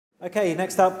Okay,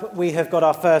 next up we have got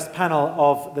our first panel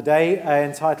of the day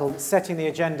entitled Setting the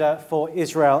Agenda for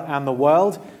Israel and the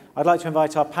World. I'd like to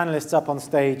invite our panelists up on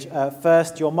stage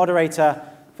first. Your moderator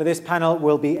for this panel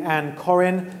will be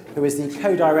Korin, who is the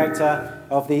co-director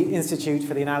of the Institute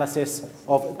for the Analysis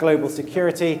of Global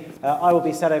Security. I will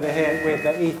be sat over here with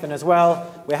Ethan as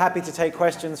well. We're happy to take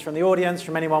questions from the audience,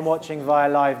 from anyone watching via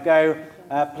Live Go.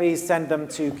 Please send them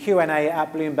to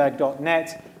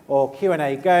Q&A@bloomberg.net or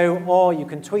Q&A Go, or you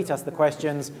can tweet us the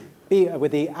questions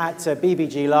with the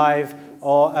 @BBG Live,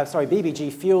 or BBG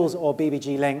Fuels or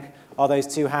BBG Link are those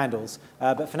two handles.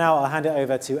 But for now, I'll hand it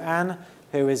over to Anne,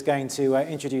 who is going to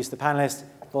introduce the panelists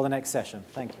for the next session.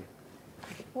 Thank you.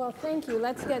 Well, thank you.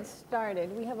 Let's get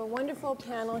started. We have a wonderful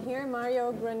panel here.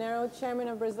 Mario Garnero, chairman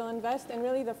of Brasilinvest, and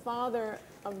really the father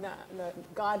of the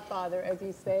godfather, as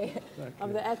you say,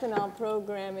 of the ethanol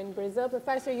program in Brazil.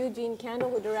 Professor Eugene Kandel,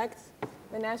 who directs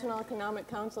the National Economic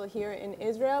Council here in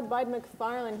Israel. Bud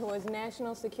McFarlane, who was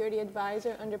National Security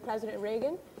Advisor under President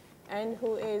Reagan, and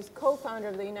who is co-founder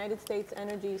of the United States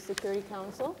Energy Security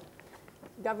Council.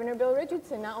 Governor Bill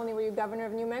Richardson, not only were you governor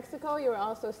of New Mexico, you were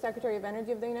also Secretary of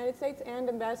Energy of the United States and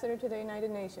Ambassador to the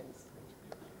United Nations.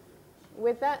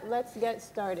 With that, let's get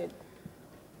started.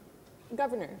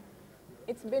 Governor,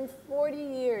 it's been 40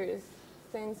 years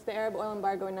since the Arab oil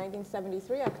embargo in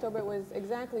 1973. October was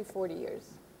exactly 40 years.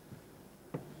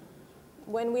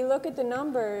 When we look at the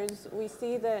numbers, we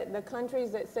see that the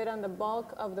countries that sit on the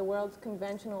bulk of the world's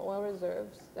conventional oil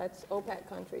reserves, that's OPEC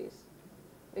countries,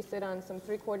 they sit on some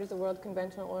 3/4 of the world's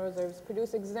conventional oil reserves,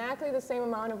 produce exactly the same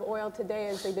amount of oil today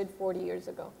as they did 40 years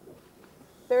ago.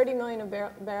 30 million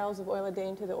barrels of oil a day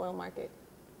into the oil market.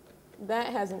 That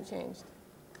hasn't changed.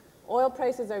 Oil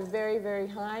prices are very, very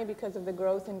high because of the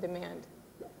growth in demand.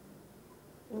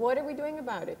 What are we doing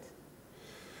about it?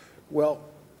 Well,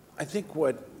 I think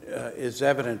what is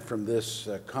evident from this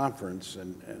conference,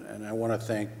 and I want to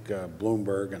thank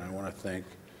Bloomberg and I want to thank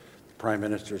the Prime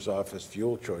Minister's Office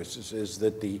Fuel Choices, is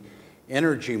that the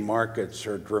energy markets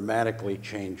are dramatically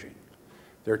changing.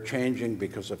 They're changing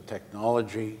because of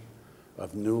technology,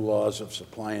 of new laws of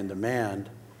supply and demand,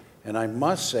 and I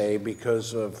must say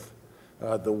because of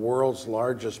the world's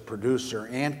largest producer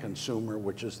and consumer,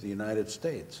 which is the United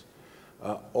States.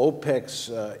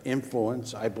 OPEC's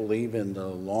influence, I believe, in the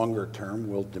longer term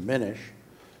will diminish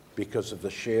because of the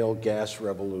shale gas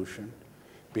revolution,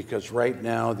 because right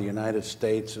now the United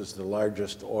States is the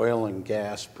largest oil and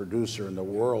gas producer in the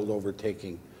world,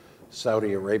 overtaking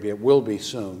Saudi Arabia, will be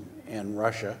soon, and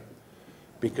Russia,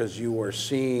 because you are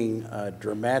seeing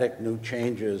dramatic new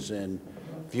changes in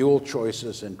fuel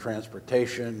choices in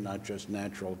transportation, not just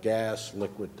natural gas,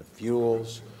 liquid to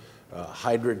fuels,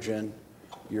 hydrogen.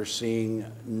 You're seeing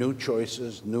new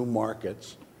choices, new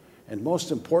markets, and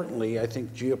most importantly, I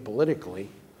think geopolitically,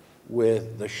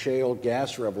 with the shale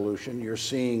gas revolution, you're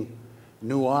seeing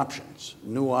new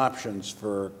options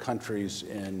for countries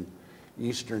in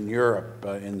Eastern Europe,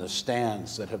 in the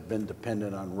stands that have been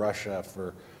dependent on Russia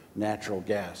for natural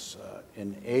gas,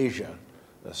 in Asia,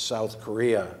 South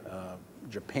Korea,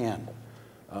 Japan.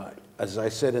 As I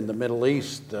said, in the Middle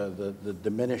East, the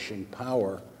diminishing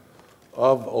power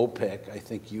of OPEC, I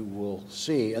think you will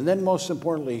see. And then most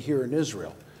importantly here in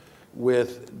Israel,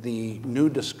 with the new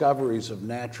discoveries of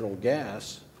natural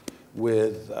gas,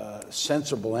 with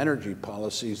sensible energy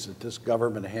policies that this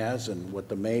government has and what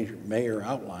the mayor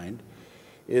outlined,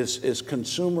 is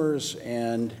consumers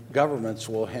and governments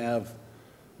will have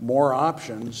more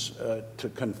options to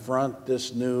confront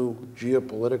this new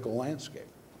geopolitical landscape.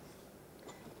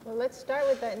 Well, let's start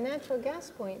with that natural gas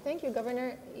point. Thank you,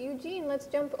 Governor. Eugene, let's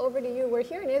jump over to you. We're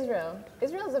here in Israel.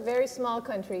 Israel is a very small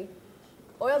country.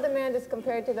 Oil demand as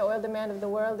compared to the oil demand of the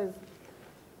world is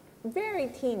very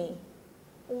teeny.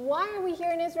 Why are we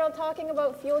here in Israel talking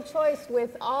about fuel choice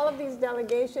with all of these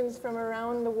delegations from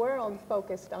around the world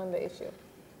focused on the issue?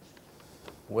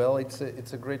 Well, it's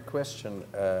a great question.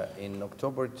 In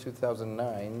October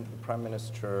 2009, Prime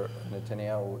Minister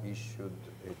Netanyahu issued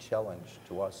a challenge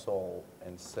to us all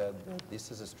and said that this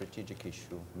is a strategic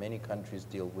issue. Many countries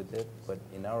deal with it, but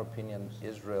in our opinion,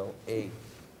 Israel,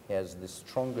 has the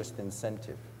strongest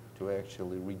incentive to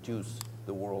actually reduce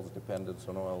the world's dependence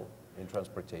on oil in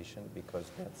transportation, because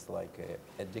that's like an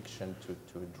addiction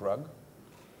to a drug.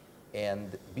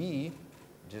 And B,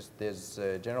 just as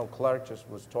General Clark just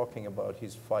was talking about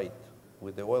his fight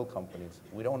with the oil companies,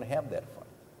 we don't have that fight.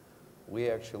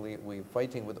 We're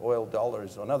fighting with oil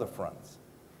dollars on other fronts,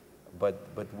 but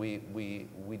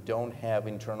we don't have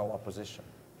internal opposition.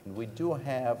 And we do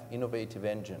have innovative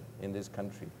engine in this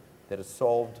country that has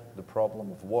solved the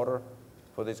problem of water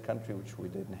for this country, which we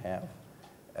didn't have,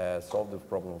 solved the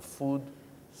problem of food,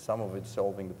 some of it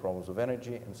solving the problems of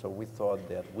energy, and so we thought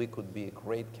that we could be a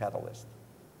great catalyst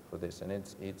for this. And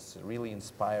it's really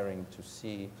inspiring to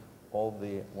see all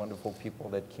the wonderful people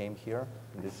that came here.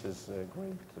 This is a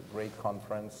great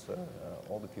conference,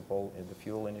 all the people in the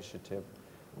Fuel Initiative.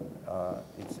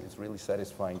 It's really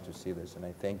satisfying to see this, and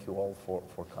I thank you all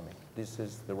for coming. This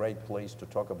is the right place to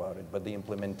talk about it, but the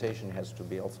implementation has to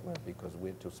be elsewhere because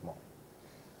we're too small.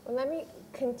 Well, let me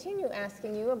continue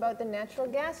asking you about the natural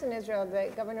gas in Israel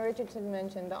that Governor Richardson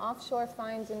mentioned, the offshore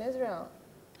finds in Israel.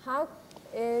 What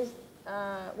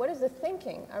is the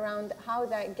thinking around how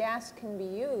that gas can be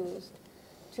used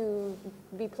to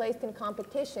be placed in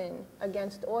competition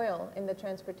against oil in the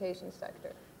transportation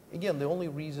sector? Again, the only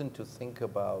reason to think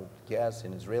about gas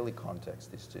in Israeli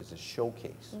context is a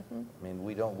showcase. I mean,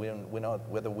 we're not,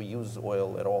 whether we use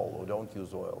oil at all or don't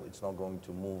use oil, it's not going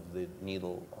to move the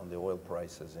needle on the oil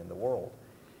prices in the world.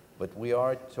 But we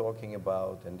are talking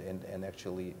about, and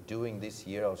actually doing this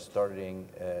year, starting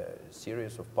a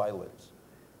series of pilots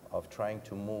of trying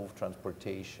to move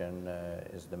transportation,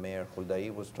 as the Mayor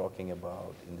Huldai was talking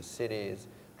about, in the cities,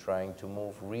 trying to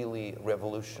move really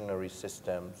revolutionary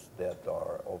systems that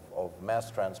are of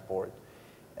mass transport.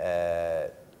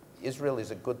 Israel is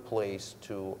a good place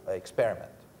to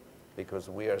experiment because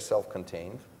we are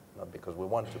self-contained, not because we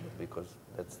want to, but because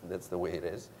that's the way it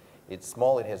is. It's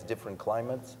small, it has different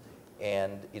climates,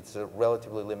 and it's a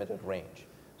relatively limited range.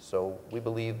 So we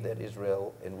believe that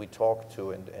Israel, and we talk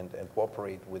to and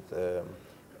cooperate with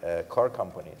car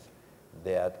companies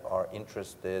that are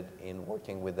interested in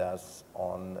working with us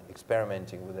on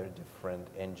experimenting with their different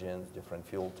engines, different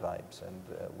fuel types, and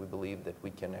we believe that we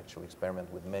can actually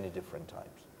experiment with many different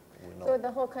types. So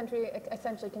the whole country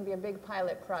essentially can be a big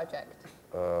pilot project?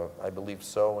 I believe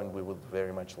so, and we would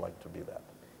very much like to be that.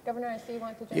 Governor, I see you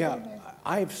want to jump in here. Yeah,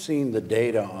 I've seen the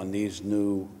data on these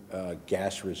new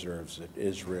gas reserves that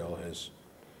Israel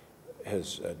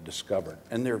has discovered,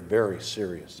 and they're very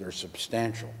serious. They're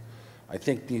substantial. I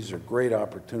think these are great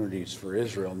opportunities for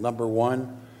Israel. Number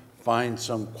one, find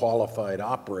some qualified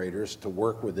operators to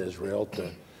work with Israel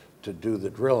to do the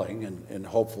drilling, and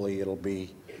hopefully it'll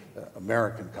be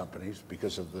American companies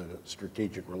because of the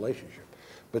strategic relationship.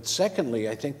 But secondly,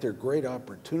 I think they're great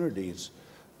opportunities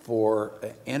for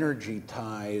energy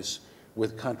ties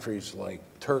with countries like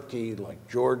Turkey, like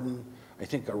Jordan. I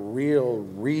think a real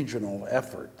regional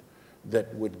effort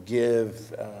that would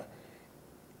give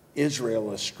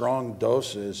Israel a strong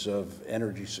doses of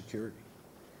energy security.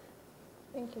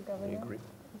 Thank you, Governor. I agree.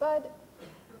 But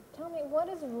tell me, what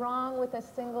is wrong with a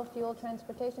single fuel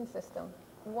transportation system?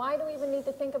 Why do we even need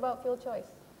to think about fuel choice?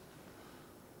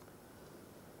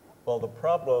 Well, the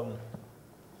problem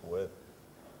with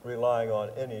relying on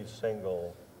any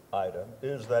single item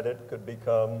is that it could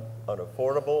become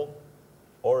unaffordable,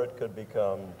 or it could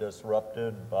become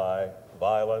disrupted by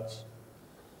violence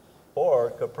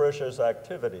or capricious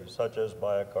activity, such as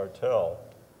by a cartel.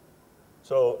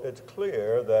 So it's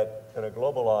clear that in a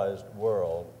globalized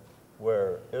world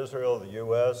where Israel, the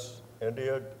US,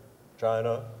 India,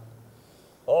 China,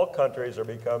 all countries are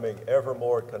becoming ever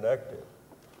more connected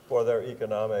for their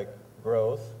economic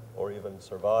growth or even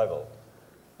survival.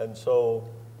 And so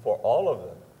for all of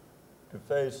them to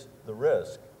face the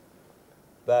risk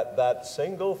that that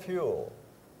single fuel,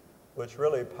 which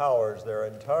really powers their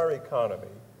entire economy,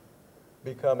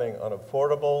 becoming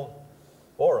unaffordable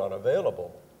or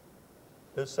unavailable,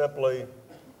 is simply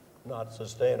not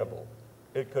sustainable.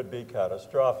 It could be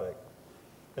catastrophic.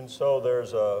 And so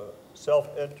there's a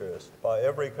self-interest by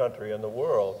every country in the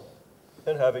world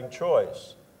in having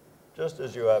choice. Just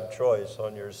as you have choice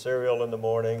on your cereal in the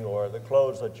morning or the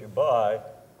clothes that you buy,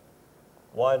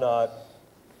 why not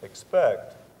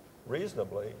expect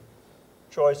reasonably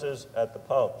choices at the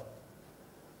pump?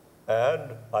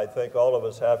 And I think all of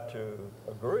us have to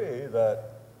agree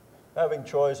that having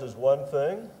choice is one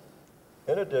thing.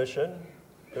 In addition,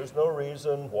 there's no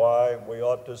reason why we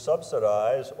ought to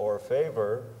subsidize or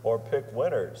favor or pick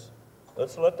winners.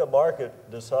 Let's let the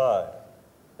market decide.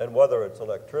 And whether it's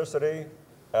electricity,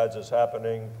 as is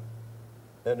happening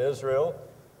in Israel.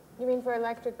 You mean for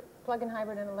electric, plug-in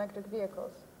hybrid and electric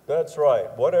vehicles? That's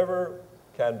right. Whatever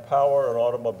can power an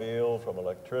automobile, from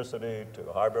electricity to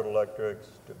hybrid electrics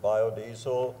to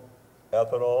biodiesel,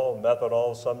 ethanol,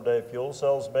 methanol, someday fuel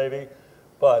cells maybe.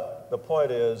 But the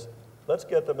point is, let's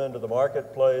get them into the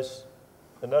marketplace.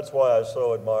 And that's why I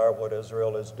so admire what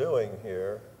Israel is doing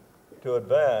here to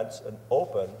advance and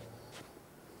open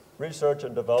research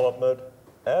and development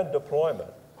and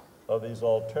deployment of these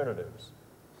alternatives.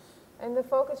 And the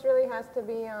focus really has to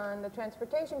be on the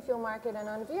transportation fuel market and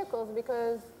on vehicles,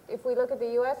 because if we look at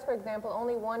the U.S., for example,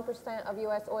 only 1% of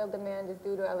U.S. oil demand is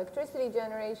due to electricity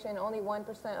generation. Only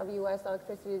 1% of U.S.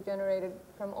 electricity is generated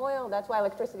from oil. That's why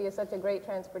electricity is such a great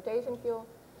transportation fuel.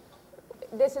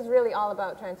 This is really all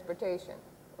about transportation,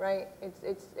 right?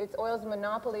 It's oil's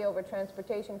monopoly over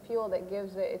transportation fuel that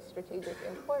gives it its strategic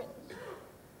importance.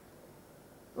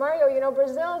 Mario, you know,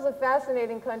 Brazil is a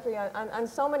fascinating country on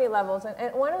so many levels.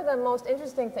 And one of the most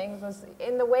interesting things was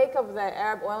in the wake of the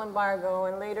Arab oil embargo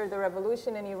and later the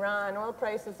revolution in Iran, oil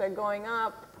prices are going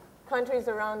up. Countries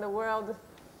around the world,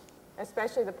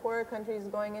 especially the poorer countries,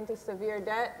 going into severe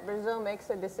debt. Brazil makes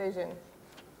a decision.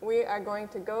 We are going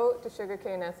to go to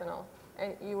sugarcane ethanol.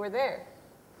 And you were there.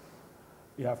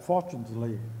 Yeah,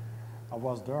 fortunately, I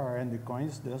was there, and the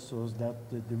coincidence was that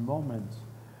the moment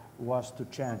was to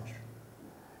change.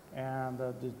 And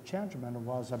the changement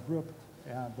was abrupt,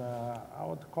 and I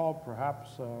would call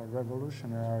perhaps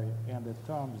revolutionary in the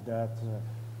terms that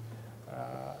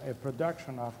a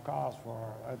production of cars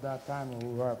at that time we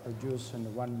were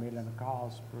producing 1 million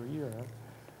cars per year,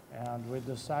 and we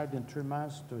decided in 3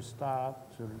 months to start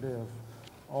to leave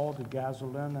all the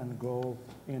gasoline and go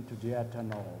into the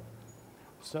ethanol.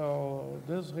 So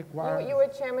this required... You were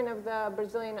chairman of the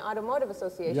Brazilian Automotive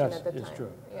Association at the time. Yes, it's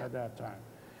true, yeah. at that time.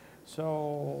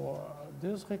 So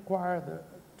this required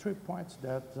 3 points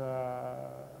that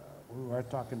we were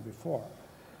talking before.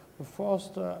 The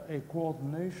first, a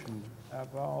coordination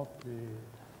about the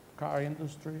car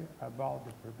industry, about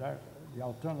the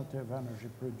alternative energy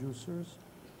producers,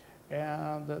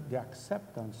 and the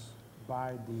acceptance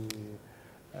by the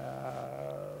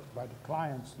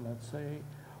clients, let's say,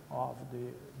 of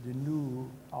the new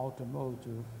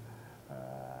automotive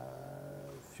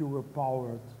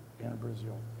fuel-powered in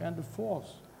Brazil. And the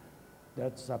fourth,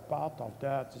 that's a part of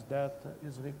that, is that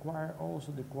is require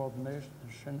also the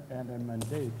coordination and a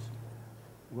mandate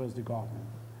with the government.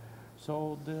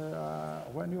 So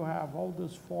when you have all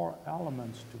those 4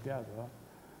 elements together,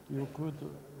 you could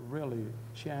really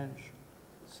change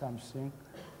something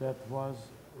that was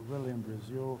really in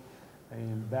Brazil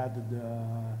embedded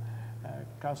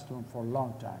custom for a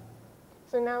long time.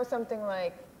 So now something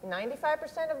like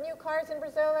 95% of new cars in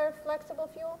Brazil are flexible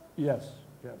fuel? Yes,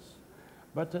 yes.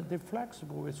 But the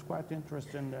flexible is quite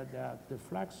interesting that the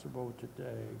flexible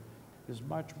today is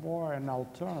much more an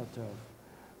alternative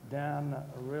than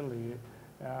really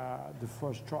the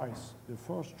first choice. The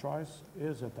first choice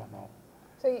is ethanol.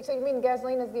 So you mean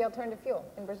gasoline is the alternative fuel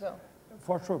in Brazil?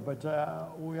 For sure, but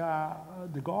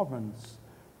the government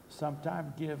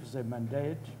sometimes gives a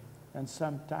mandate and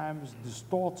sometimes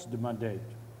distorts the mandate.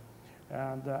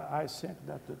 And I think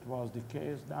that it was the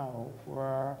case now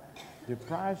where the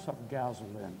price of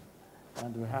gasoline,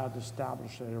 and we had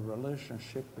established a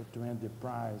relationship between the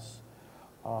price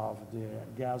of the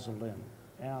gasoline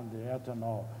and the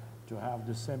ethanol to have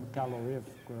the same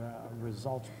calorific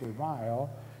results per mile,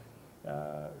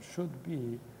 should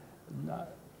be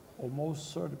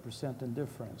almost 30% in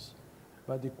difference.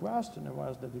 But the question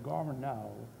was that the government now,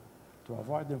 to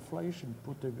avoid inflation,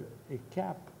 put a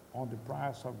cap on the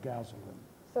price of gasoline.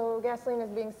 So gasoline is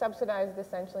being subsidized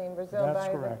essentially in Brazil That's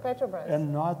by correct. the Petrobras.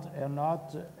 And not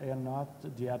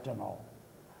the ethanol.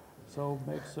 So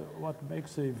what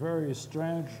makes a very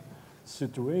strange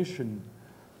situation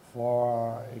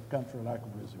for a country like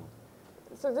Brazil.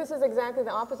 So this is exactly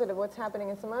the opposite of what's happening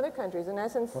in some other countries. In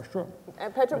essence, For sure.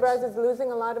 Petrobras is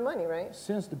losing a lot of money, right?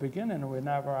 Since the beginning, we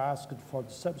never asked for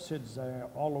the subsidies. I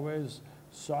always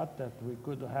thought that we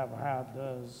could have had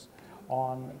this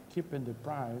on keeping the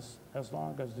price as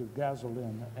long as the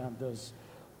gasoline and this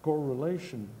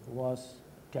correlation was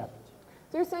kept.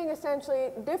 So you're saying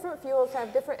essentially different fuels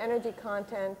have different energy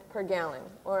content per gallon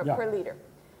or per liter.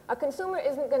 A consumer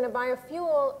isn't going to buy a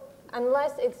fuel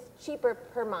unless it's cheaper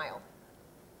per mile.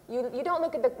 You don't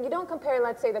look at you don't compare,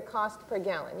 let's say, the cost per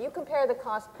gallon. You compare the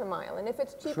cost per mile. And if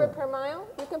it's cheaper per mile,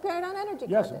 you compare it on energy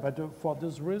content. Yes, but for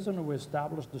this reason, we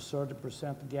established the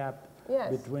 30% gap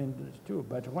between the two.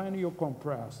 But when you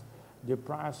compress the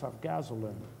price of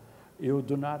gasoline, you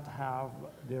do not have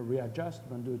the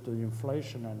readjustment due to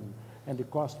inflation and the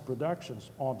cost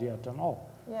productions on the ethanol.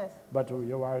 Yes. But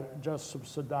you are just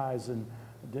subsidizing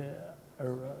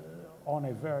on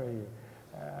a very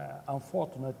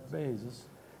unfortunate basis.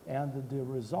 And the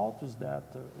result is that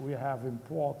we have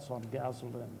imports on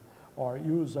gasoline or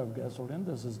use of gasoline.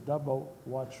 This is double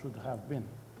what should have been.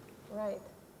 Right.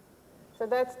 So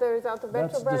that's the result of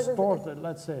Petrobras. That's distorted,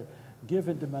 let's say,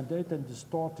 giving the mandate and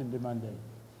distorting the mandate.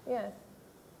 Yes.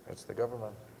 It's the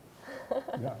government.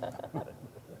 Yeah.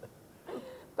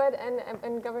 But,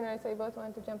 and Governor, I say both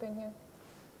wanted to jump in here.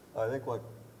 I think what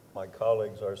my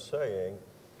colleagues are saying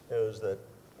is that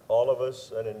all of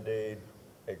us, and indeed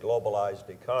a globalized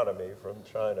economy from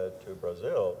China to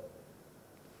Brazil,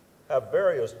 have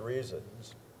various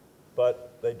reasons,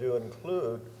 but they do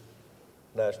include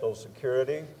national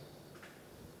security,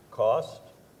 cost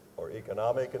or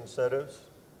economic incentives,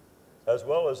 as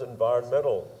well as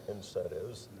environmental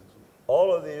incentives.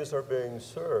 All of these are being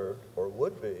served, or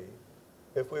would be,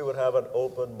 if we would have an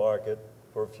open market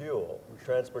for fuel,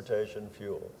 transportation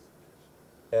fuel.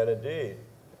 And indeed,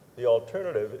 the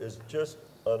alternative is just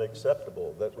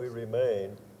unacceptable, that we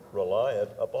remain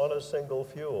reliant upon a single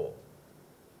fuel.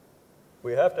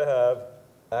 We have to have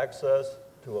access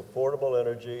to affordable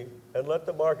energy and let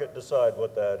the market decide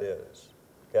what that is.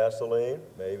 Gasoline,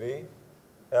 maybe.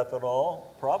 Ethanol,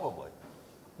 probably.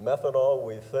 Methanol,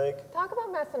 we think. Talk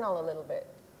about methanol a little bit.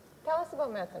 Tell us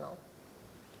about methanol.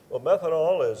 Well,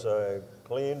 methanol is a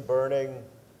clean-burning,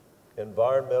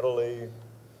 environmentally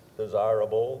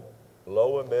desirable,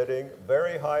 low-emitting,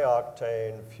 very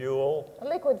high-octane fuel. A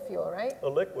liquid fuel, right? A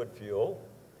liquid fuel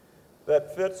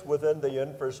that fits within the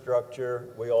infrastructure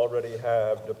we already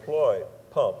have deployed.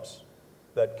 Pumps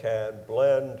that can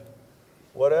blend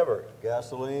whatever,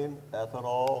 gasoline,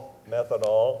 ethanol,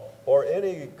 methanol, or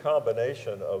any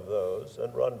combination of those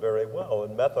and run very well.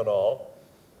 And methanol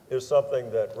is something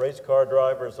that race car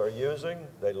drivers are using.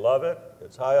 They love it.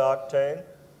 It's high octane.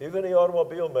 Even the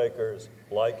automobile makers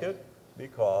like it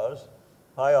because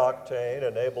high octane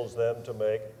enables them to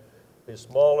make a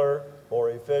smaller,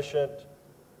 more efficient,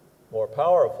 more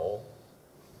powerful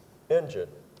engine.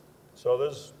 So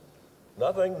there's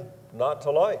nothing not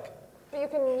to like. You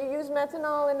use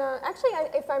methanol in actually,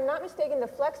 if I'm not mistaken, the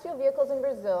flex fuel vehicles in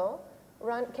Brazil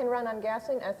can run on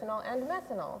gasoline, ethanol, and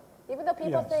methanol. Even though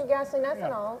people think gasoline,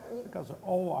 ethanol. Yeah, because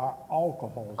all are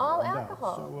alcohols. All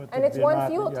alcohol. So and it's one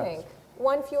fuel tank.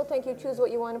 One fuel tank, you choose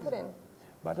what you want to put in.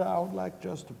 But I would like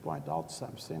just to point out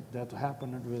something that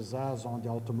happened with us on the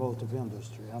automotive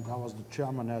industry, and I was the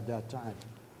chairman at that time.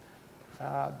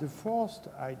 The first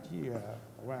idea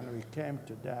when we came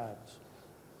to that,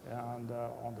 and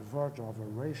on the verge of a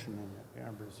rationing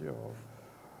in Brazil,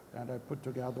 and I put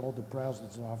together all the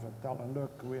presidents of it, telling,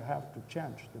 look, we have to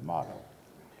change the model.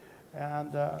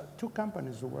 And two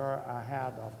companies were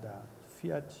ahead of that.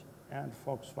 Fiat and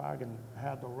Volkswagen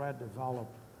had already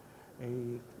developed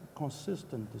a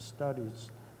consistent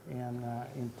studies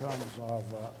in terms of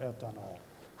ethanol.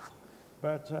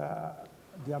 But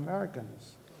the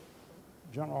Americans,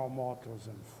 General Motors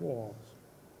and Ford,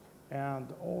 and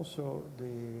also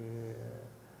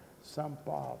some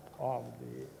part of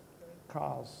the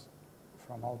cars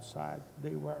from outside,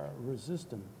 they were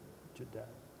resistant to that.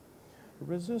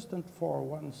 Resistant for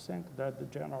one thing that the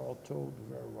general told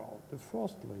very well. The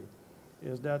firstly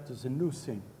is that it's a new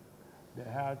thing. They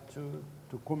had to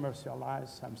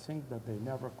commercialize something that they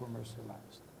never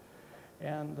commercialized.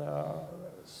 And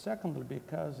secondly,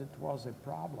 because it was a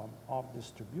problem of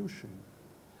distribution.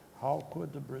 How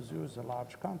could Brazil is a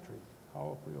large country?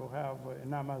 How you have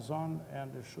an Amazon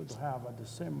and they should have at the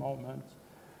same moment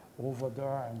over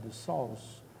there in the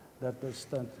south that they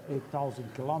spent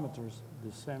 8,000 kilometers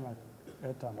the same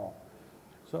ethanol.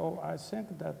 So I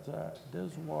think that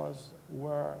this was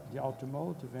where the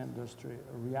automotive industry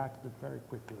reacted very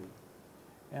quickly.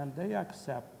 And they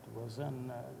accept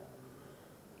within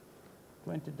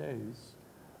 20 days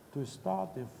to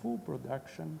start the full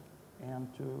production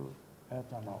into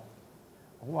ethanol.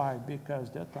 Why? Because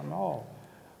the ethanol,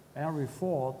 Henry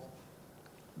Ford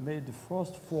made the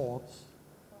first Fords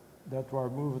that were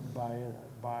moved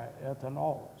by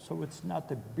ethanol. So it's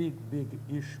not a big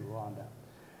issue on that.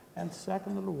 And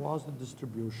secondly was the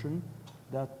distribution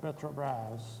that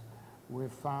Petrobras, we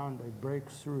found a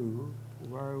breakthrough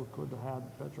where we could have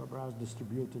Petrobras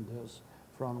distributing this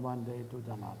from one day to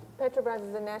another. Petrobras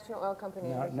is a national oil company.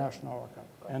 National oil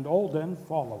company. And all then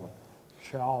follow it,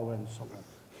 Shell and so on.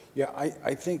 Yeah,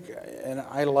 I think, and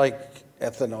I like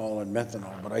ethanol and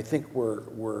methanol, but I think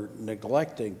we're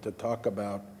neglecting to talk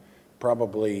about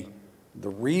probably the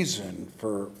reason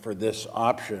for this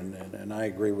option, and I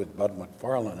agree with Bud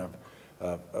McFarlane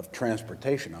of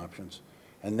transportation options,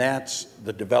 and that's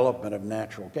the development of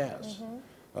natural gas.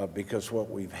 Because what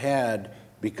we've had,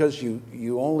 because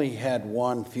you only had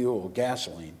one fuel,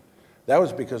 gasoline, that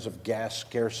was because of gas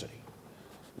scarcity.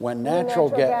 When natural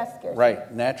gas scarcity.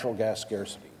 Right, natural gas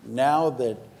scarcity. Now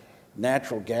that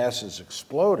natural gas is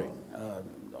exploding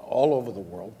all over the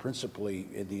world, principally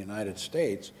in the United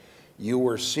States, you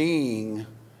were seeing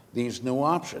these new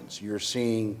options. You're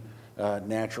seeing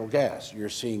natural gas. You're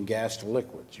seeing gas to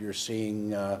liquids. You're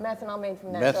seeing methanol made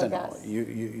from natural gas.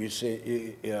 You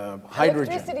see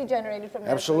hydrogen. Electricity generated from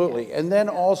natural Absolutely. gas. And then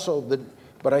also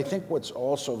But I think what's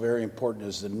also very important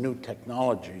is the new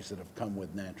technologies that have come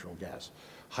with natural gas.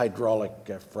 Hydraulic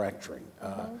fracturing,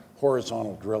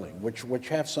 horizontal drilling, which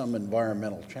have some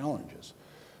environmental challenges.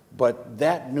 But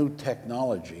that new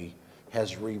technology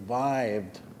has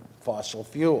revived fossil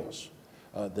fuels.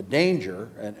 The danger,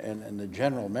 and the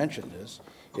general mentioned this,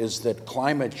 is that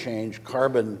climate change,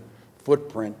 carbon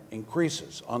footprint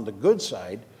increases. On the good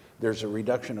side, there's a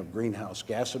reduction of greenhouse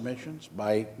gas emissions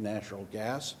by natural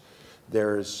gas.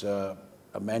 There's a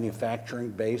manufacturing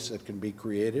base that can be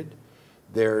created.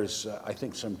 There's, I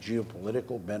think, some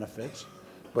geopolitical benefits.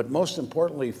 But most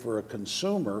importantly, for a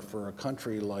consumer, for a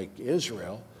country like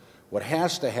Israel, what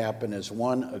has to happen is,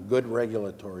 one, a good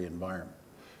regulatory environment.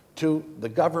 Two, the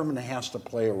government has to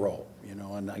play a role, you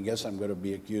know, and I guess I'm going to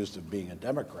be accused of being a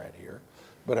Democrat here,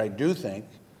 but I do think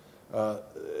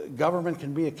government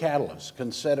can be a catalyst, can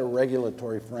set a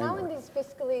regulatory framework. How in these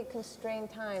fiscally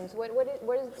constrained times, what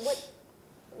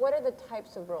are the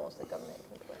types of roles that government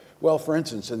can play? Well, for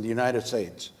instance, in the United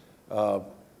States, I'm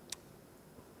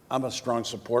a strong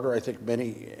supporter. I think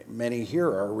many here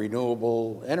are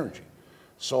renewable energy,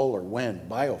 solar, wind,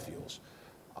 biofuels.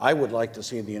 I would like to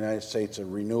see in the United States a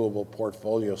renewable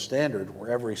portfolio standard where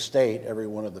every state, every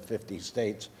one of the 50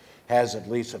 states, has at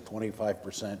least a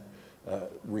 25%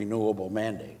 renewable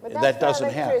mandate. But that's that for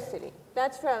doesn't happen. electricity.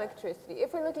 That's for electricity.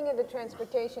 If we're looking at the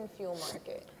transportation fuel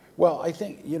market. Well, I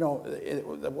think, you know,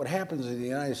 what happens in the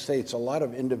United States, a lot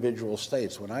of individual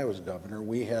states, when I was governor,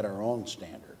 we had our own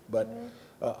standard. But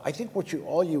I think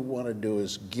all you want to do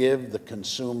is give the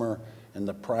consumer and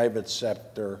the private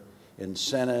sector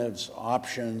incentives,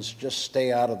 options, just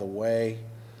stay out of the way,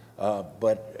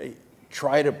 but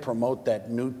try to promote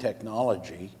that new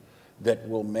technology that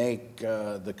will make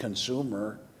the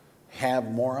consumer have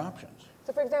more options.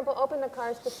 So, for example, open the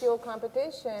cars to fuel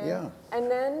competition, Yeah. and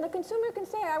then the consumer can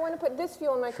say, I want to put this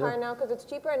fuel in my car now because it's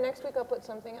cheaper, and next week I'll put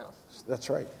something else. That's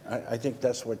right. I think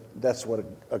that's what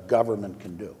a government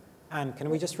can do. And can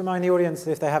we just remind the audience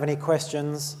if they have any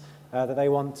questions that they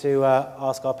want to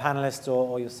ask our panelists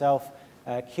or yourself,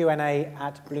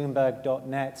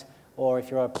 Q&A@bloomberg.net, or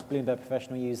if you're a Bloomberg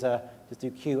professional user, just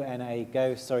do Q&A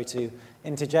go. Sorry to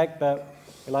interject, but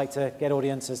we like to get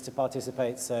audiences to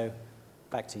participate, so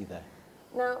back to you there.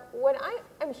 Now, what I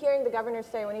am hearing the governor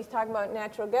say when he's talking about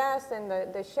natural gas and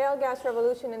the shale gas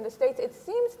revolution in the States, it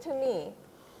seems to me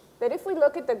that if we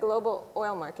look at the global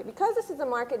oil market, because this is a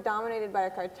market dominated by a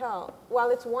cartel, while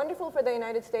it's wonderful for the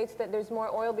United States that there's more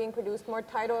oil being produced, more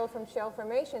tight oil from shale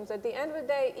formations, at the end of the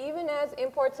day, even as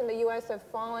imports in the U.S. have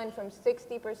fallen from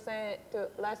 60% to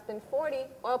less than 40%,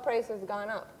 oil price has gone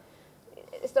up.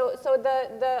 So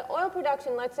the oil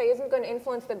production, let's say, isn't going to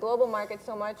influence the global market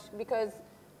so much because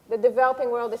the developing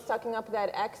world is sucking up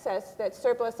that excess, that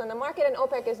surplus on the market, and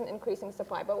OPEC isn't increasing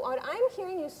supply. But what I'm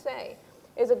hearing you say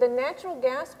is that the natural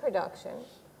gas production,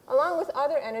 along with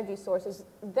other energy sources,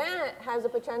 that has a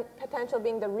potential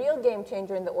being the real game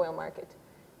changer in the oil market.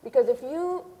 Because if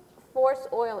you force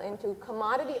oil into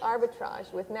commodity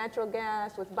arbitrage with natural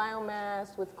gas, with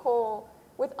biomass, with coal,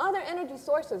 with other energy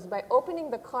sources, by opening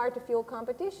the car to fuel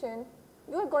competition,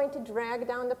 you are going to drag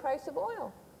down the price of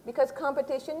oil because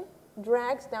competition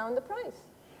drags down the price.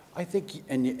 I think,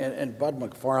 and Bud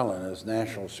McFarlane, as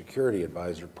National Security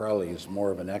Advisor, probably is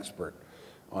more of an expert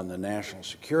on the national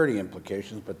security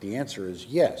implications, but the answer is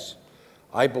yes.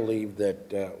 I believe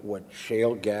that what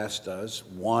shale gas does,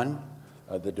 one,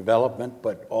 the development,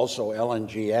 but also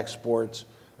LNG exports,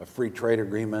 a free trade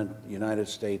agreement, United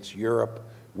States, Europe,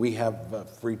 we have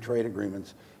free trade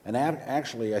agreements. And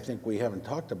actually, I think we haven't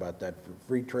talked about that.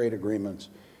 Free trade agreements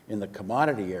in the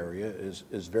commodity area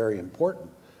is very important.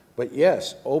 But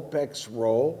yes, OPEC's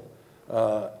role,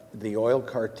 the oil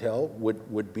cartel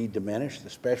would be diminished,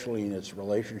 especially in its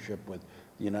relationship with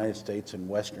the United States and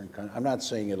Western countries. I'm not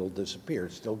saying it'll disappear.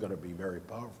 It's still going to be very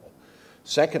powerful.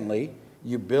 Secondly,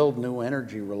 you build new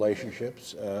energy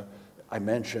relationships. I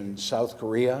mentioned South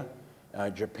Korea,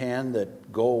 Japan,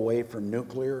 that go away from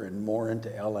nuclear and more into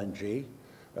LNG.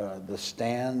 The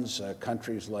stands,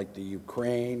 countries like the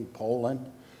Ukraine,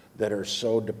 Poland, that are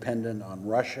so dependent on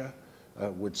Russia,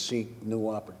 would seek new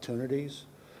opportunities.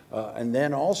 And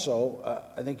then also,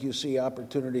 I think you see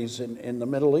opportunities in the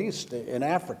Middle East, in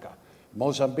Africa.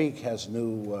 Mozambique has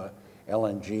new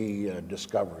LNG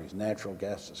discoveries, natural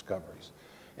gas discoveries.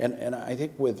 And I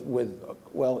think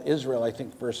well, Israel, I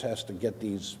think first has to get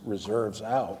these reserves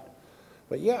out.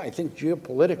 But yeah, I think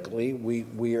geopolitically,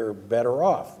 we are better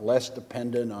off, less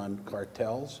dependent on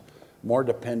cartels, more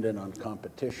dependent on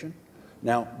competition.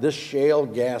 Now, this shale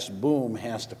gas boom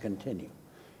has to continue.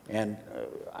 And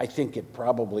I think it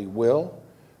probably will,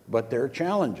 But there are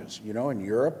challenges. You know, in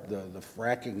Europe, the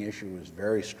fracking issue is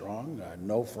very strong.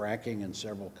 No fracking in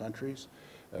several countries.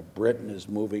 Britain is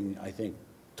moving, I think,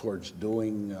 towards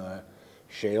doing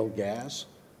shale gas.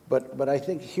 But I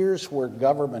think here's where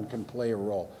government can play a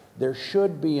role. There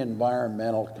should be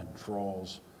environmental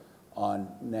controls on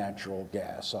natural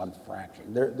gas, on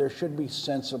fracking. There should be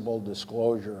sensible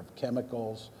disclosure of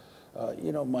chemicals.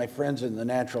 You know, my friends in the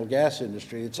natural gas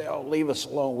industry would say, oh, leave us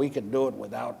alone, we can do it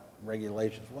without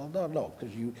regulations. Well, no,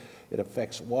 because it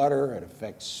affects water, it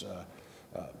affects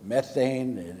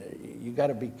methane. You got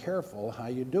to be careful how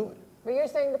you do it. But you're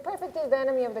saying the perfect is the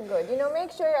enemy of the good. You know,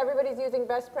 make sure everybody's using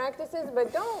best practices,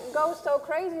 but don't go so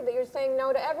crazy that you're saying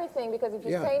no to everything, because if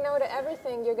you say no to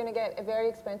everything, you're going to get a very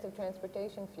expensive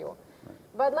transportation fuel. Right.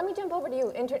 But let me jump over to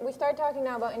you. We start talking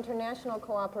now about international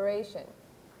cooperation.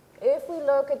 If we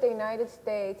look at the United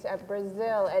States, at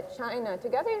Brazil, at China,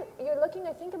 together you're looking,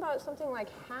 I think, about something like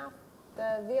half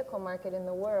the vehicle market in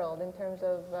the world in terms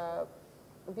of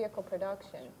vehicle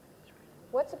production.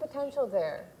 What's the potential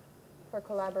there for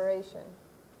collaboration?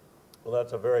 Well,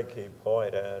 that's a very key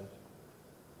point, and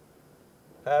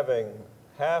having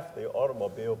half the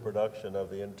automobile production of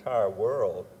the entire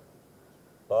world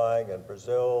lying in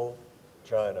Brazil,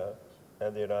 China,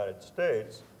 and the United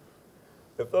States,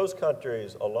 if those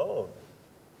countries alone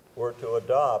were to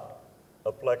adopt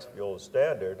a flex fuel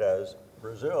standard, as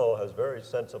Brazil has very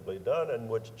sensibly done, and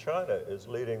which China is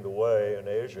leading the way in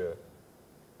Asia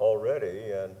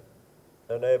already, and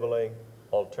enabling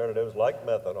alternatives like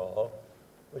methanol,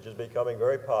 which is becoming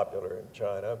very popular in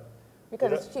China.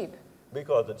 Because it's cheap.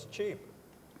 Because it's cheap.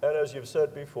 And as you've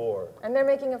said before. And they're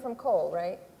making it from coal,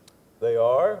 right? They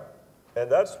are. And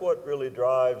that's what really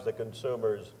drives the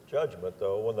consumer's judgment,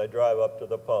 though, when they drive up to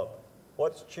the pump.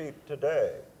 What's cheap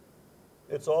today?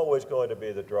 It's always going to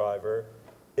be the driver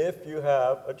if you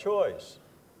have a choice.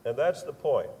 And that's the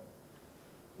point.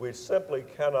 We simply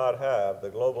cannot have the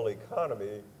global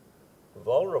economy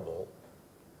vulnerable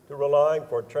to relying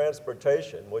for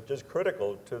transportation, which is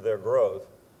critical to their growth,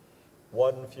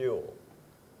 one fuel.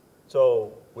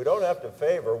 So we don't have to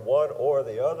favor one or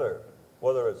the other,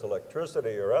 whether it's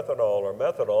electricity or ethanol or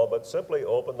methanol, but simply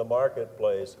open the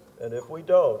marketplace. And if we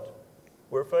don't,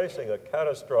 we're facing a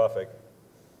catastrophic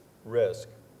risk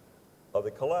of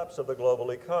the collapse of the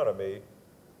global economy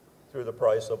through the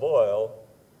price of oil.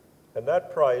 And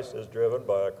that price is driven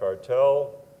by a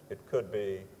cartel. It could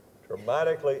be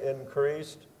dramatically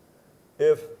increased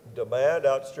if demand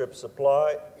outstrips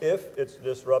supply, if it's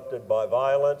disrupted by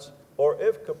violence, or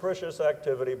if capricious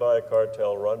activity by a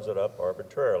cartel runs it up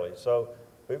arbitrarily. So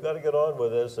we've got to get on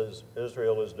with this, as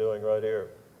Israel is doing right here.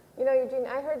 You know, Eugene,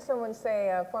 I heard someone say,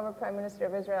 a former Prime Minister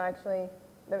of Israel actually,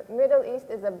 the Middle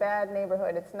East is a bad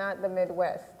neighborhood, it's not the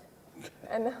Midwest.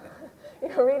 And you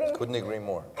know, reading... Couldn't agree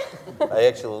more. I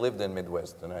actually lived in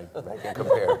Midwest, and I can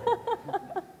compare.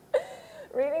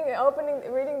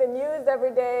 Reading the news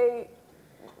every day,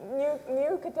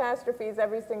 new catastrophes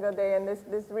every single day, and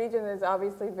this region is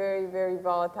obviously very, very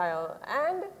volatile.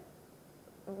 And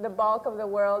the bulk of the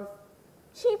world's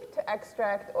cheap to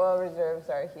extract oil reserves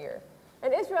are here.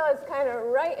 And Israel is kind of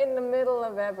right in the middle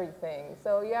of everything.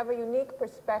 So you have a unique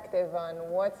perspective on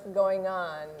what's going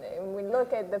on. And we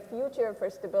look at the future for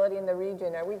stability in the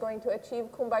region. Are we going to achieve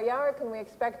kumbaya, or can we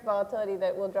expect volatility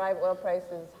that will drive oil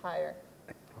prices higher?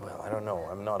 Well, I don't know.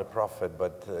 I'm not a prophet,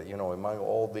 but you know, among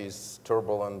all these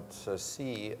turbulent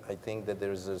sea, I think that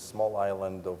there's a small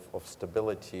island of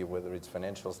stability, whether it's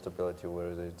financial stability,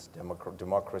 whether it's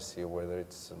democracy, whether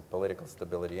it's political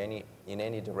stability. In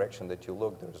any direction that you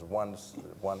look, there's one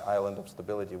island of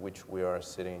stability which we are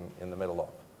sitting in the middle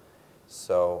of.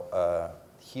 So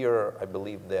here, I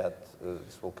believe that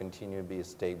this will continue to be a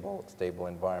stable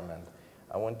environment.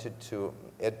 I wanted to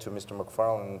add to Mr.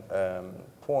 McFarlane's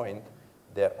point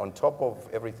that on top of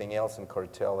everything else in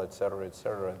cartel, et cetera,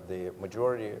 the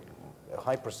majority, a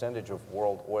high percentage of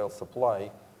world oil supply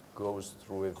goes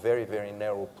through a very, very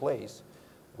narrow place,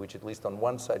 which at least on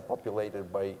one side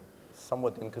populated by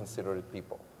somewhat inconsiderate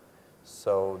people.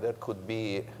 So that could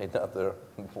be another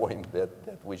point that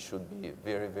we should be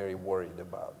very, very worried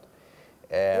about.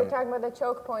 You're talking about the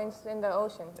choke points in the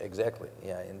ocean. Exactly,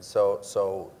 yeah, and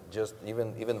so just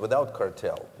even without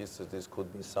cartel, this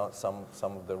could be some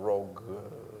of the rogue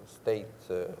state,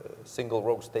 single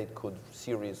rogue state could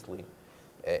seriously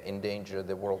endanger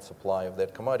the world supply of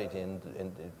that commodity, and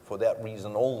for that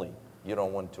reason only, you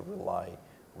don't want to rely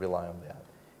on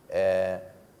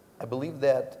that. I believe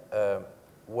that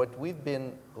what we've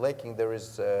been lacking,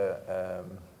 there's a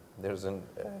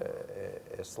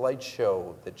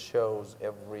slideshow that shows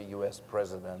every U.S.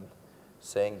 president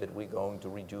saying that we're going to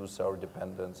reduce our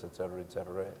dependence, et cetera, et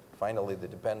cetera. Finally, the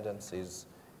dependence is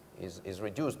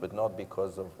reduced, but not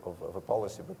because of a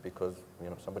policy, but because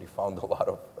somebody found a lot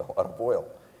of oil.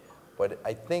 But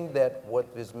I think that what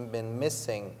has been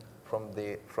missing from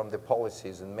the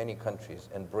policies in many countries,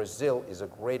 and Brazil is a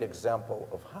great example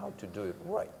of how to do it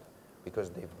right,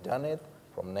 because they've done it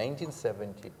from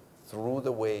 1970 through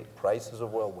the way prices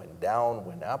of oil went down,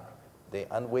 went up, they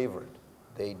unwavered.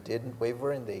 They didn't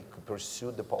waver and they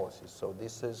pursued the policies. So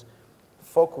this is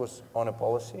focus on a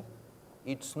policy.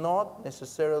 It's not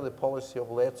necessarily the policy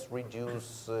of let's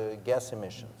reduce gas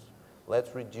emissions,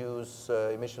 let's reduce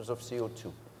emissions of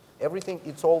CO2. Everything,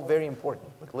 it's all very important,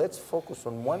 but let's focus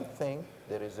on one thing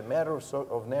that is a matter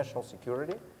of national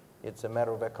security, it's a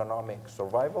matter of economic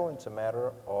survival, it's a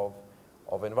matter of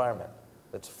environment.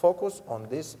 Let's focus on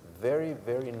this very,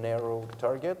 very narrow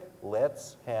target.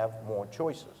 Let's have more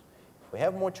choices. If we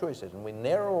have more choices and we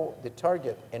narrow the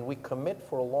target and we commit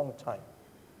for a long time,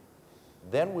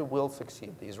 then we will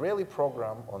succeed. The Israeli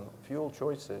program on fuel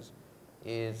choices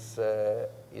is a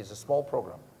small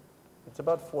program. It's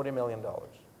about $40 million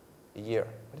a year,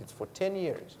 but it's for 10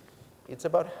 years. It's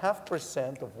about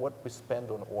 0.5% of what we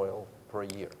spend on oil per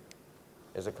year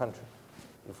as a country.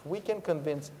 If we can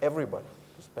convince everybody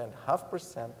to spend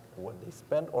 0.5% of what they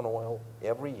spend on oil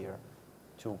every year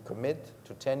to commit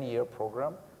to a 10-year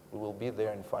program, we will be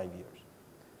there in 5 years.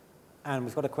 And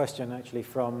we've got a question actually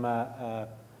from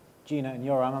Gina and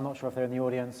Yoram. I'm not sure if they're in the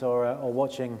audience or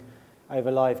watching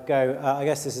over live Go. I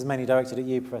guess this is mainly directed at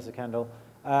you, Professor Kandel.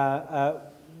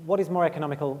 What is more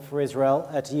economical for Israel,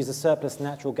 to use a surplus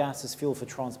natural gas as fuel for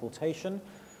transportation,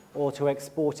 or to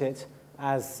export it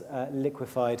as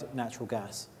liquefied natural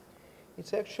gas?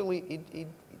 It's actually,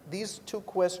 these two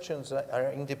questions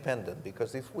are independent,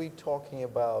 because if we're talking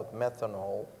about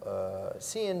methanol,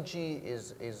 CNG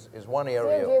is one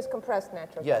area. CNG is compressed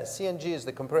natural gas. Yeah, CNG is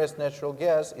the compressed natural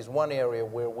gas, is one area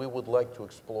where we would like to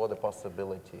explore the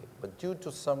possibility. But due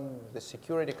to the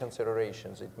security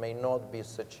considerations, it may not be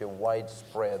such a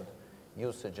widespread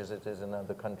usage as it is in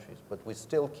other countries. But we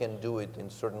still can do it in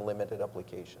certain limited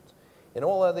applications. In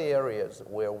all other areas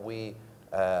where we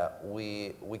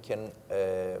can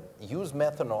use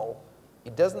methanol,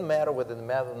 it doesn't matter whether the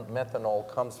methanol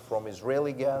comes from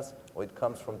Israeli gas, or it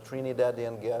comes from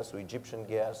Trinidadian gas, or Egyptian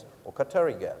gas, or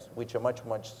Qatari gas, which are much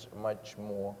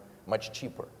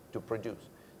cheaper to produce.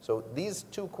 So these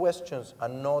two questions are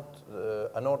not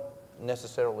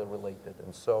necessarily related,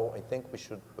 and so I think we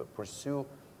should pursue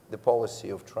the policy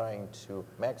of trying to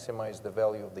maximize the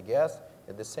value of the gas.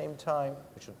 At the same time,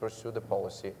 we should pursue the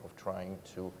policy of trying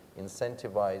to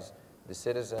incentivize the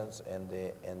citizens and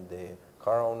the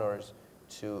car owners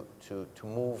to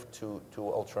move to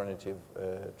alternative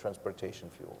transportation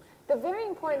fuels. The very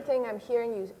important thing I'm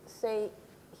hearing you say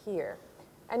here,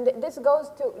 and this goes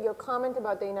to your comment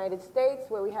about the United States,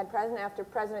 where we had president after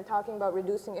president talking about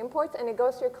reducing imports, and it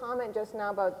goes to your comment just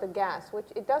now about the gas, which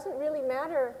it doesn't really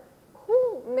matter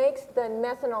who makes the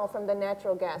methanol from the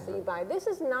natural gas that you buy. This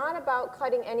is not about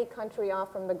cutting any country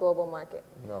off from the global market.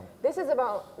 No. This is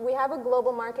about, we have a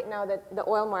global market now, the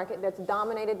oil market, that's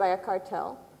dominated by a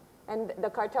cartel. And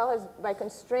the cartel has, by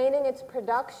constraining its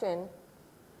production,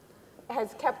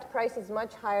 has kept prices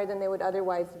much higher than they would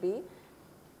otherwise be.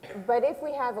 But if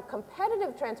we have a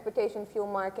competitive transportation fuel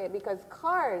market, because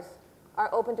cars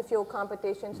are open to fuel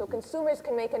competition, so consumers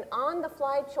can make an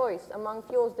on-the-fly choice among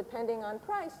fuels depending on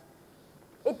price,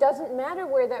 it doesn't matter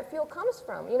where that fuel comes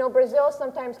from. You know, Brazil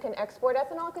sometimes can export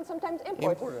ethanol, it can sometimes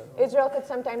import. Israel could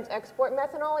sometimes export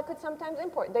methanol, it could sometimes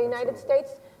import. The United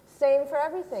States, same for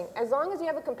everything. As long as you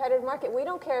have a competitive market, we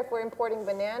don't care if we're importing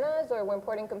bananas or we're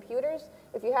importing computers.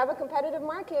 If you have a competitive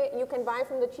market, you can buy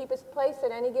from the cheapest place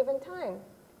at any given time,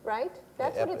 right?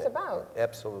 That's what it's about.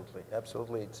 Absolutely,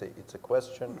 absolutely. It's a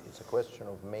question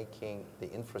of making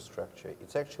the infrastructure.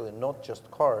 It's actually not just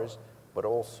cars, but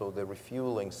also the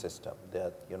refueling system,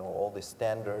 that, you know, all the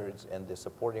standards and the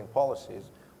supporting policies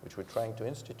which we're trying to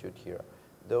institute here,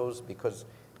 those, because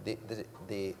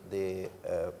the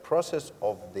process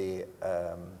of the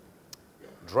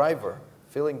driver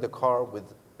filling the car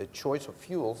with a choice of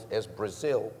fuels, as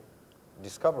Brazil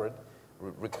discovered,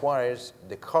 requires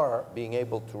the car being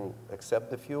able to accept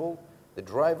the fuel, the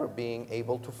driver being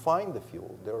able to find the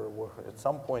fuel. There were at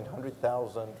some point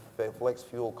 100,000 flex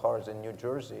fuel cars in New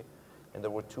Jersey, and there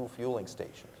were 2 fueling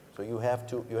stations. So you have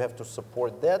to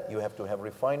support that. You have to have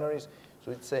refineries.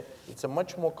 So it's a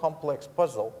much more complex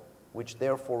puzzle, which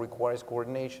therefore requires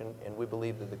coordination. And we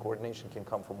believe that the coordination can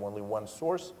come from only one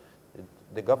source,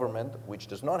 the government, which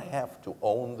does not have to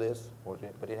own this,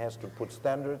 but it has to put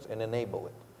standards and enable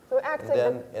it. So it acts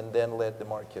and then let the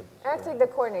market. acts like the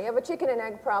coordinator. You have a chicken and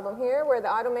egg problem here where the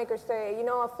automakers say, you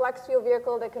know, a flex fuel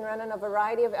vehicle that can run on a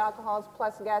variety of alcohols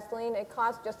plus gasoline, it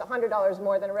costs just $100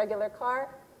 more than a regular car.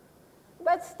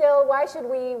 But still, why should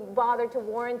we bother to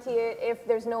warranty it if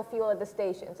there's no fuel at the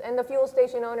stations? And the fuel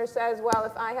station owner says, well,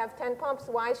 if I have 10 pumps,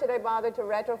 why should I bother to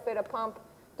retrofit a pump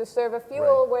to serve a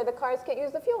fuel where the cars can't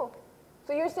use the fuel?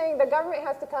 So you're saying the government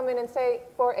has to come in and say,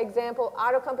 for example,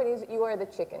 auto companies, you are the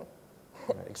chicken.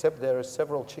 Except there are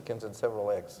several chickens and several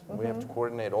eggs. We have to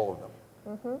coordinate all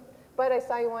of them. But I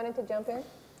saw you wanted to jump in.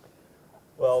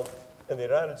 Well, in the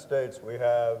United States, we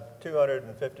have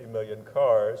 250 million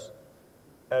cars,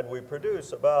 and we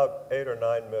produce about 8 or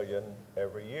 9 million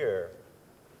every year.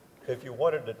 If you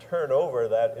wanted to turn over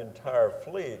that entire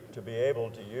fleet to be able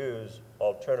to use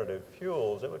alternative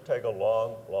fuels, it would take a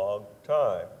long, long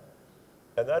time.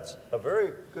 And that's a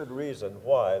very good reason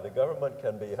why the government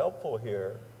can be helpful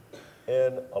here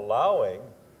in allowing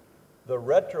the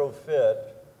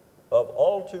retrofit of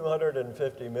all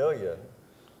 250 million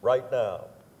right now.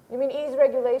 You mean ease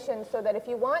regulations so that if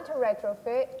you want to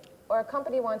retrofit or a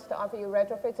company wants to offer you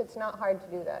retrofits, it's not hard to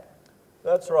do that?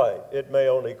 That's right. It may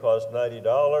only cost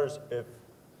 $90 if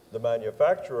the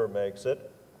manufacturer makes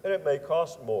it, and it may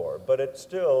cost more, but it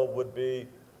still would be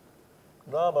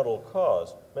nominal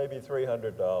cost, maybe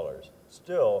 $300.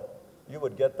 Still, you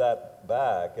would get that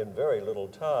back in very little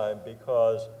time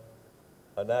because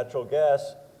a natural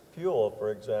gas fuel,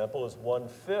 for example, is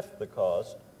 1/5 the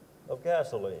cost of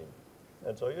gasoline.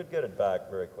 And so you'd get it back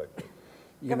very quickly.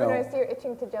 Governor, I see you're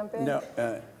itching to jump in. No,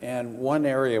 and one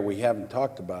area we haven't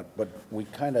talked about, but we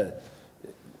kind of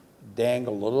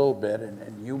dangle a little bit,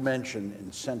 and you mentioned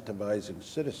incentivizing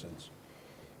citizens,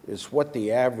 is what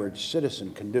the average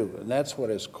citizen can do. And that's what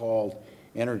is called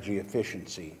energy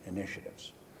efficiency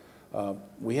initiatives.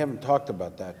 We haven't talked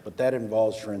about that, but that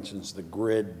involves, for instance, the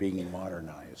grid being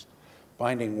modernized,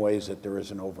 finding ways that there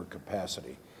is an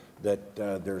overcapacity, that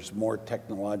there's more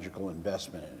technological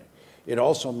investment in it. It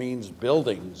also means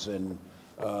buildings and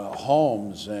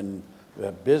homes and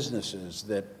businesses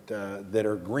that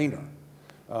are greener.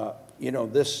 You know,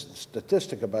 this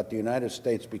statistic about the United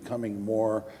States becoming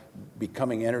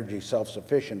energy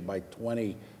self-sufficient by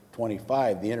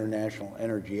 2025, the International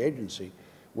Energy Agency,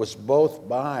 was both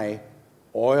by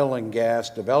oil and gas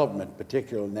development,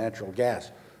 particularly natural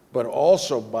gas, but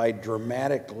also by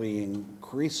dramatically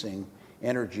increasing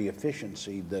energy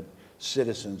efficiency that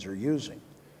citizens are using.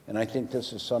 And I think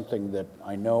this is something that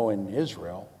I know in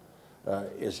Israel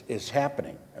is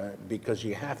happening because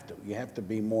you have to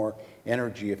be more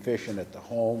energy efficient at the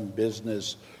home,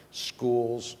 business,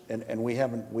 schools, and we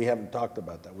haven't talked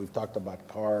about that. We've talked about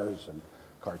cars and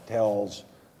cartels,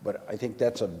 but I think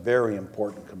that's a very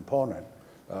important component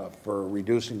for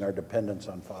reducing our dependence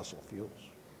on fossil fuels.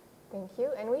 Thank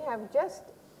you. And we have just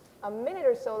a minute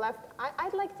or so left.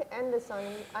 I'd like to end this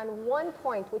on one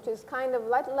point, which is kind of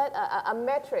a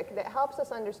metric that helps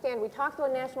us understand. We talked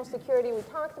about national security. We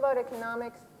talked about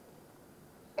economics.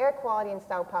 Air quality in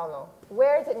Sao Paulo.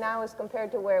 Where is it now as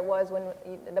compared to where it was when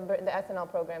the ethanol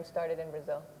program started in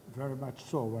Brazil? Very much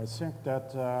so. I think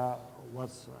that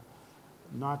was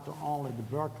not only the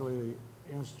Berkeley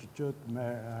Institute,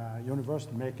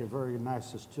 University make a very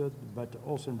nice institute, but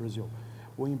also in Brazil.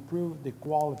 We improved the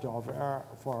quality of air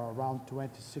for around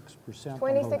 26%.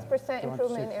 26%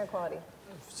 improvement in air quality.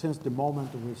 Since the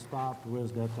moment we start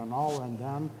with the ethanol and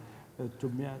then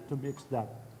to mix that.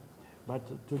 But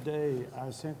today, I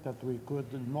think that we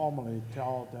could normally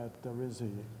tell that there is a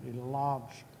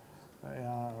large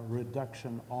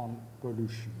reduction on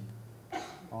pollution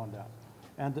on that.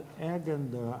 And the egg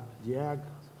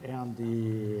and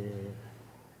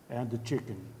the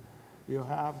chicken. You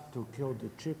have to kill the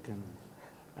chicken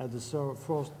at the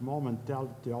first moment, tell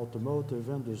the automotive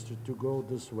industry to go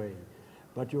this way.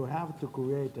 But you have to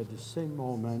create at the same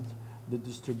moment the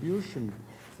distribution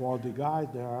for the guy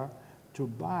there to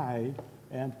buy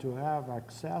and to have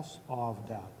access of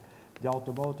that. The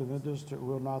automotive industry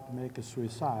will not make a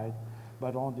suicide,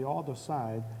 but on the other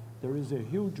side, there is a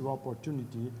huge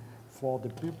opportunity for the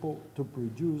people to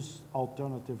produce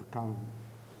alternative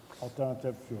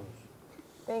fuels.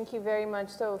 Thank you very much.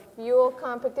 So fuel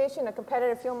competition, a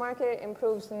competitive fuel market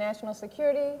improves national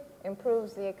security,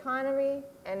 improves the economy,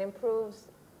 and improves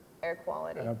air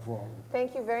quality.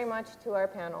 Thank you very much to our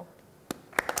panel.